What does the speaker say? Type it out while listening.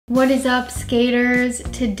What is up, skaters?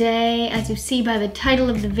 Today, as you see by the title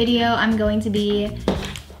of the video, I'm going to be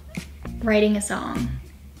writing a song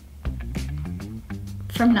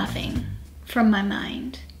from nothing, from my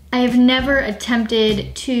mind. I have never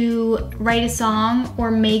attempted to write a song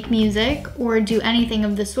or make music or do anything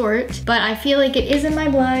of the sort, but I feel like it is in my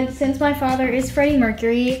blood since my father is Freddie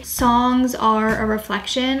Mercury. Songs are a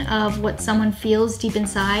reflection of what someone feels deep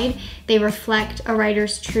inside. They reflect a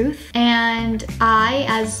writer's truth, and I,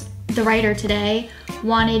 as the writer today,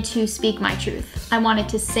 wanted to speak my truth. I wanted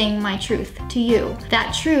to sing my truth to you.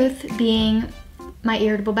 That truth being my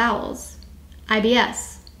irritable bowels,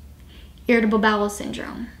 IBS, irritable bowel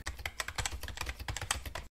syndrome.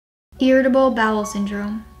 Irritable bowel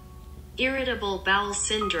syndrome. Irritable bowel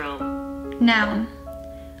syndrome. Noun.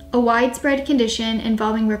 A widespread condition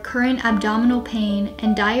involving recurrent abdominal pain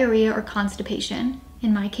and diarrhea or constipation,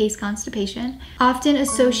 in my case constipation, often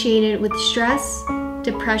associated with stress,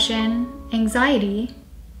 depression, anxiety,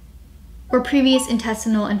 or previous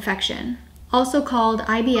intestinal infection, also called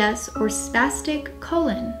IBS or spastic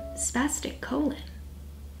colon. Spastic colon.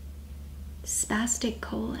 Spastic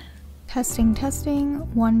colon. Testing, testing,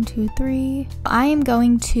 1, 2, 3. I am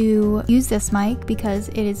going to use this mic because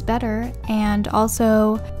it is better, and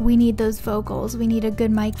also we need those vocals. We need a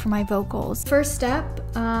good mic for my vocals. First step,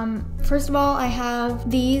 first of all, I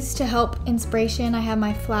have these to help inspiration. I have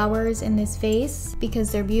my flowers in this vase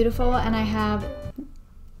because they're beautiful, and I have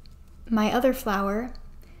my other flower,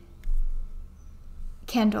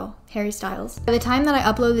 Kendall, Harry Styles. By the time that I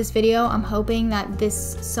upload this video, I'm hoping that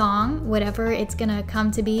this song, whatever it's gonna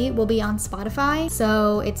come to be, will be on Spotify.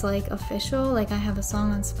 So it's like official, like I have a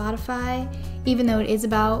song on Spotify, even though it is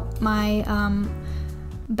about my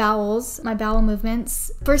bowels, my bowel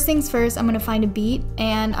movements. First things first, I'm gonna find a beat,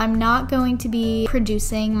 and I'm not going to be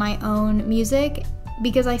producing my own music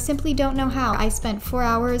because I simply don't know how. I spent 4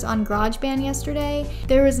 hours on GarageBand yesterday.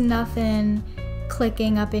 There was nothing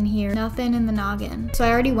clicking up in here, nothing in the noggin. So I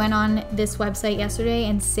already went on this website yesterday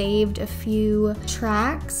and saved a few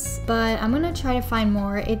tracks, but I'm gonna try to find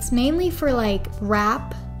more. It's mainly for like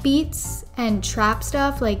rap beats and trap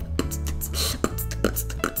stuff, like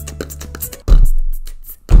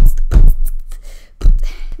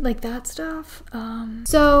that stuff.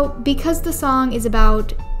 So because the song is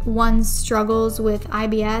about one's struggles with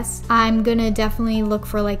IBS, I'm gonna definitely look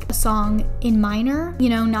for like a song in minor, you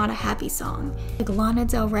know, not a happy song. Like Lana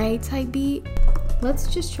Del Rey type beat. Let's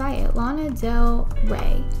just try it. Lana Del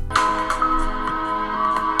Rey.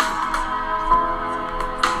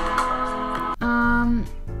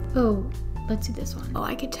 Oh, let's do this one. Oh,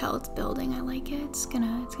 I could tell it's building. I like it. It's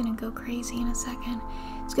gonna go crazy in a second.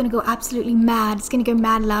 It's gonna go absolutely mad. It's gonna go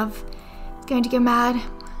mad, love. It's going to go mad.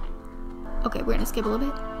 Okay, we're gonna skip a little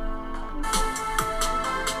bit.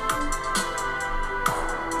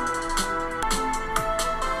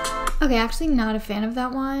 Okay, actually not a fan of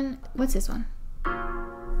that one. What's this one?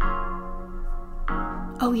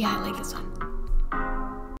 Oh yeah, I like this one.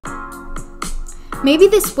 Maybe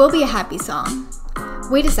this will be a happy song.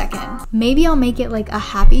 Wait a second. Maybe I'll make it like a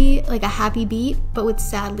happy beat, but with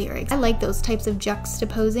sad lyrics. I like those types of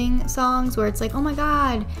juxtaposing songs where it's like, oh my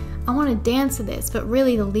God, I want to dance to this, but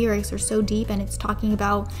really the lyrics are so deep and it's talking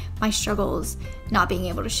about my struggles not being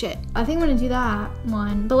able to shit. I think I'm gonna do that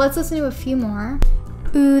one, but let's listen to a few more.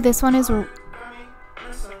 Ooh, this one is...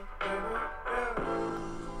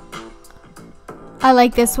 I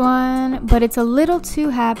like this one, but it's a little too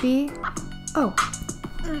happy. Oh.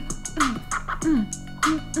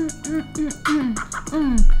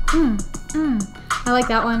 I like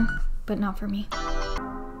that one, but not for me.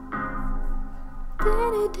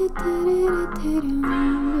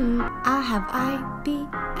 I have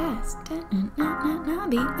IBS.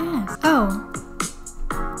 Oh.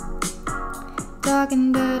 Have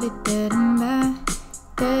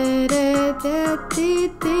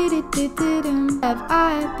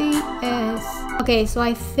IBS. Okay, so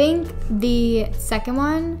I think the second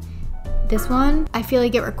one, this one, I feel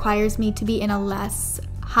like it requires me to be in a less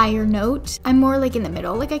higher note. I'm more like in the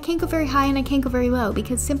middle. Like I can't go very high and I can't go very low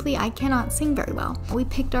because simply I cannot sing very well. We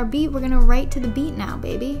picked our beat, we're gonna write to the beat now,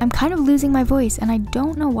 baby. I'm kind of losing my voice and I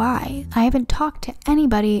don't know why. I haven't talked to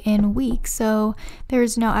anybody in weeks, so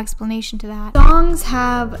there's no explanation to that. Songs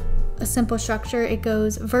have a simple structure. It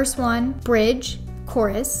goes verse 1, bridge,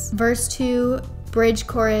 chorus, verse 2, bridge,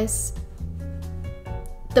 chorus,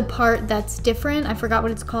 the part that's different, I forgot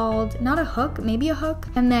what it's called, not a hook, maybe a hook,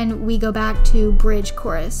 and then we go back to bridge,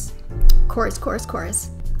 chorus, chorus, chorus,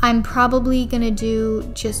 chorus. I'm probably gonna do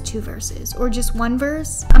just 2 verses or just 1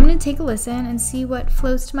 verse. I'm gonna take a listen and see what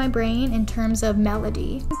flows to my brain in terms of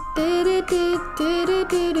melody.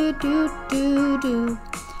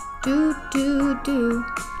 Do, do, do.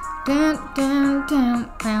 Dun, dun, dun,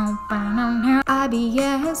 dun, dun, dun.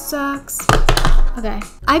 IBS sucks. Okay.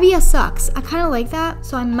 IBS sucks. I kind of like that,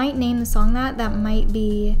 so I might name the song that. That might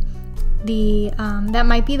be the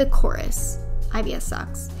chorus. IBS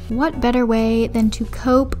sucks. What better way than to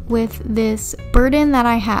cope with this burden that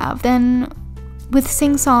I have than with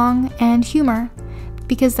sing-song and humor?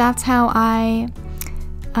 Because that's how I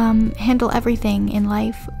handle everything in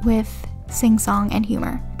life, with sing-song and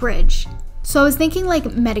humor. Bridge. So I was thinking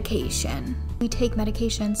like medication. We take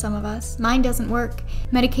medication, some of us. Mine doesn't work.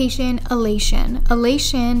 Medication, elation.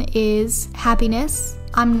 Elation is happiness.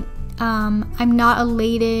 I'm not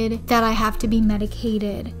elated that I have to be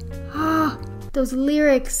medicated. Ah, those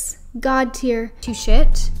lyrics. God tier. To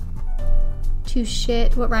shit. To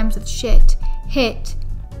shit. What rhymes with shit? Hit.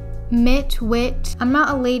 Mit, wit. I'm not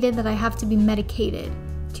elated that I have to be medicated.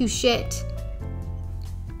 To shit.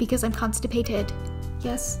 Because I'm constipated.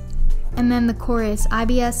 Yes. And then the chorus,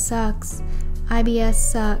 IBS sucks. IBS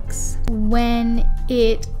sucks. When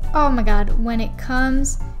it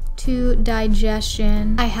comes to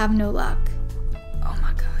digestion, I have no luck. Oh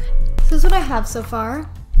my god. So this is what I have so far.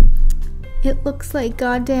 It looks like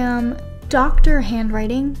goddamn doctor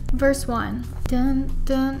handwriting. Verse 1. Dun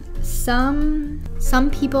dun. Some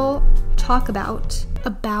people talk about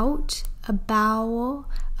bowel.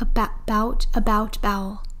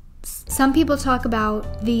 Some people talk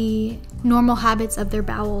about the normal habits of their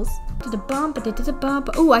bowels.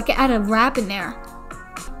 Oh, I can add a rap in there.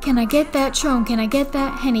 Can I get that Tron? Can I get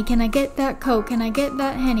that Henny? Can I get that Coke? Can I get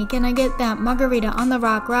that Henny? Can I get that margarita on the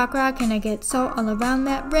rock? Can I get salt all around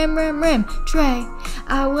that rim? Trey,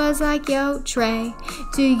 I was like, yo, Trey,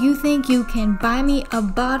 do you think you can buy me a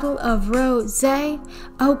bottle of rosé?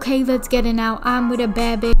 Okay, let's get it now. I'm with a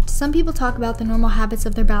bad bitch. Some people talk about the normal habits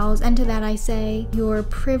of their bowels, and to that I say, your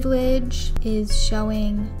privilege is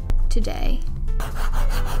showing today.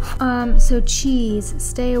 So cheese,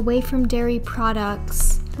 stay away from dairy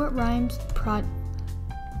products. What rhymes? Product.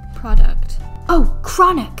 Oh,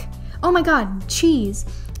 chronic. Oh my god, cheese.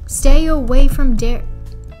 Stay away from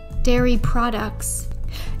dairy products.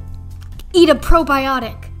 Eat a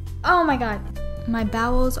probiotic. Oh my god. My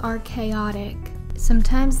bowels are chaotic.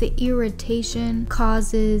 Sometimes the irritation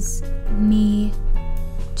causes me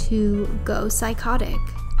to go psychotic.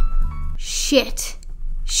 Shit.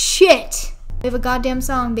 We have a goddamn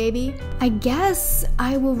song, baby. I guess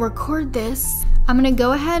I will record this. I'm gonna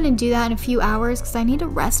go ahead and do that in a few hours because I need to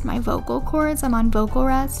rest my vocal cords. I'm on vocal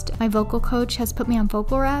rest. My vocal coach has put me on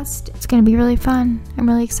vocal rest. It's gonna be really fun. I'm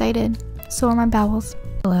really excited. So are my bowels.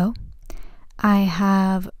 Hello. I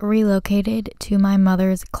have relocated to my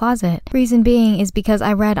mother's closet. Reason being is because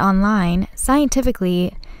I read online,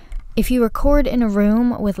 scientifically, if you record in a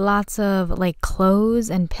room with lots of like clothes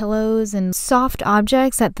and pillows and soft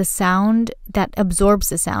objects, that absorbs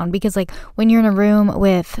the sound, because like when you're in a room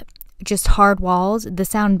with just hard walls, the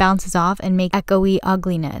sound bounces off and make echoey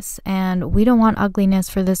ugliness, and we don't want ugliness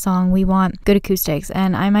for this song. We want good acoustics,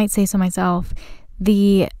 and I might say so myself,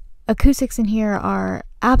 the acoustics in here are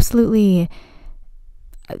absolutely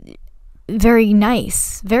very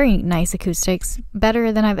nice acoustics,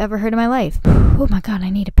 better than I've ever heard in my life. Oh my god, I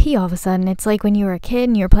need to pee all of a sudden. It's like when you were a kid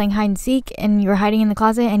and you were playing hide and seek and you were hiding in the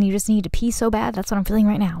closet and you just need to pee so bad. That's what I'm feeling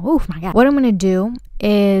right now. Oh my god. What I'm gonna do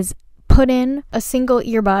is put in a single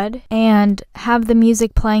earbud and have the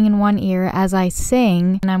music playing in one ear as I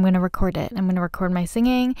sing, and I'm gonna record it. I'm gonna record my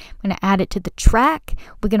singing, I'm gonna add it to the track,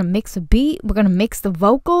 we're gonna mix a beat, we're gonna mix the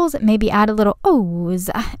vocals, maybe add a little ohs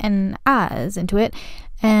and ahs into it,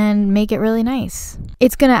 and make it really nice.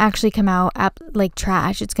 It's gonna actually come out like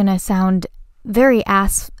trash. It's gonna sound very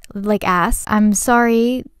ass. I'm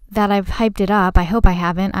sorry that I've hyped it up. I hope I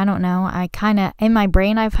haven't. I don't know. In my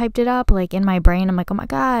brain I've hyped it up. Like in my brain I'm like, oh my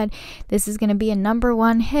god, this is gonna be a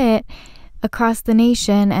 #1 hit across the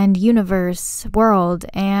nation and universe, world,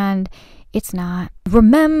 and it's not.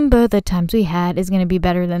 Remember the Times We Had is gonna be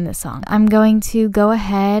better than this song. I'm going to go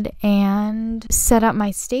ahead and set up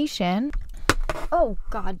my station. Oh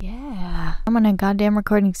god, yeah. I'm in a goddamn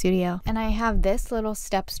recording studio. And I have this little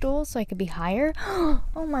step stool so I could be higher.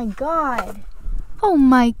 Oh my god. Oh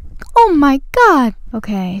my god.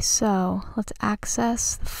 Okay, so let's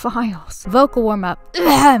access the files. Vocal warm up.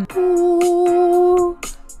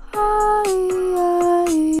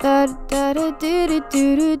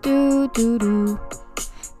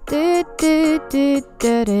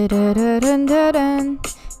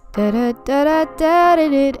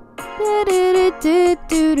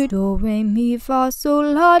 Do, re, mi, fa,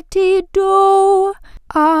 sol, la, ti, do,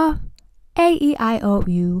 a, e, I, o,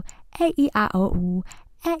 u, a, e, I, o, u,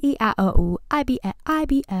 a, e, I, o, u, I, b, I,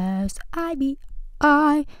 b, s, I, b,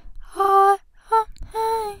 I,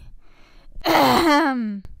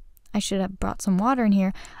 I should have brought some water in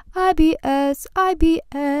here. IBS.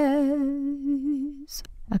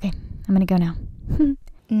 Okay, I'm gonna go now.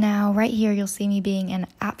 Now, right here, you'll see me being an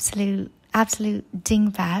absolute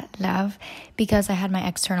dingbat, love, because I had my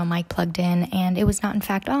external mic plugged in and it was not in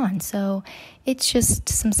fact on. So it's just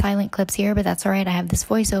some silent clips here, but that's all right. I have this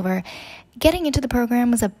voiceover. Getting into the program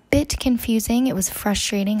was a bit confusing. It was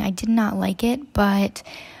frustrating. I did not like it, but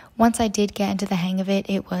once I did get into the hang of it,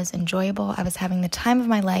 it was enjoyable. I was having the time of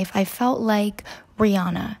my life. I felt like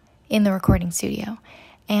Rihanna in the recording studio,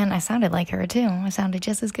 and I sounded like her too. I sounded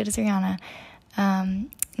just as good as Rihanna.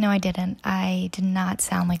 No, I didn't. I did not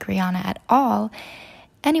sound like Rihanna at all.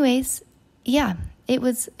 Anyways, yeah, it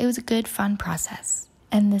was a good, fun process.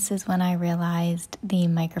 And this is when I realized the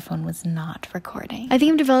microphone was not recording. I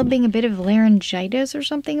think I'm developing a bit of laryngitis or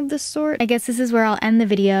something of this sort. I guess this is where I'll end the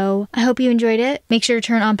video. I hope you enjoyed it. Make sure to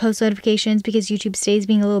turn on post notifications because YouTube stays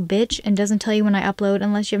being a little bitch and doesn't tell you when I upload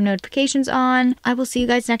unless you have notifications on. I will see you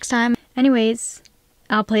guys next time. Anyways,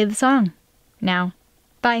 I'll play the song now.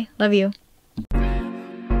 Bye. Love you.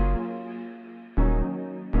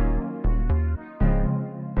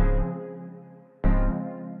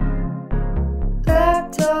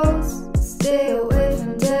 Stay away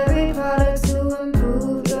from dairy products to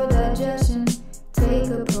improve your digestion. Take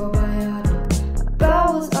a probiotic.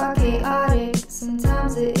 Bowels are chaotic.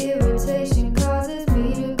 Sometimes the irritation causes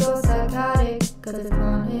me to go psychotic. Cause it's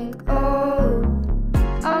chronic. Oh,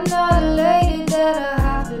 I'm not a lady that I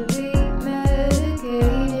have to be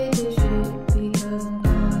medicated to shit because I'm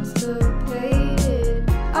constipated.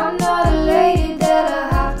 I'm not a lady that I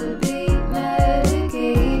have to be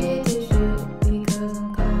medicated to shit because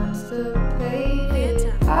I'm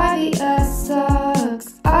constipated. IBS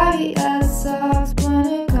sucks when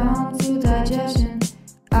it comes to digestion.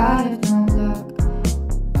 I have no luck.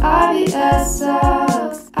 IBS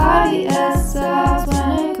sucks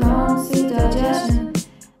when it comes to digestion.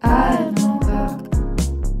 I have no luck.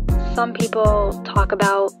 Some people talk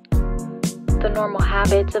about the normal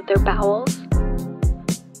habits of their bowels.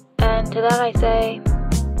 And to that I say,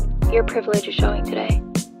 your privilege is showing today.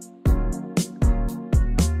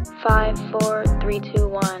 5, 4, 3, 2,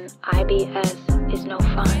 1. IBS is no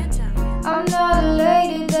fun. I'm not a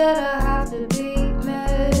lady that I have to be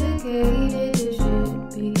medicated to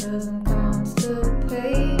shit because I'm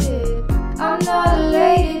constipated. I'm not a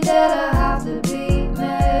lady that I have to be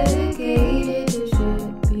medicated to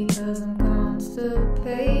shit because I'm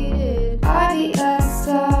constipated. IBS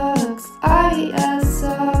sucks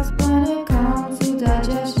when it comes to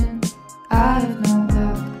digestion. I have no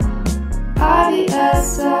luck. IBS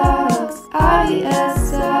sucks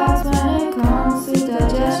when it comes to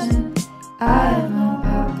digestion. I have no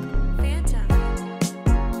luck.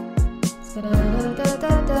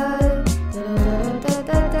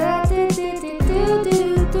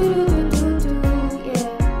 Yeah,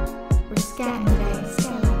 we're scatting today,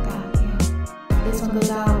 scat like that, yeah. This one goes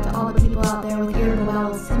out to all the people out there with irritable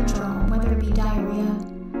bowel syndrome, whether it be diarrhea,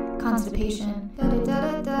 constipation,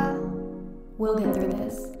 We'll get through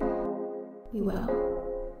this. We will.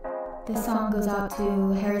 This song goes out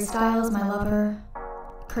to Harry Styles, my lover,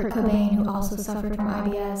 Kurt Cobain, who also suffered from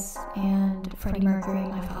IBS, and Freddie Mercury,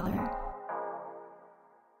 my father.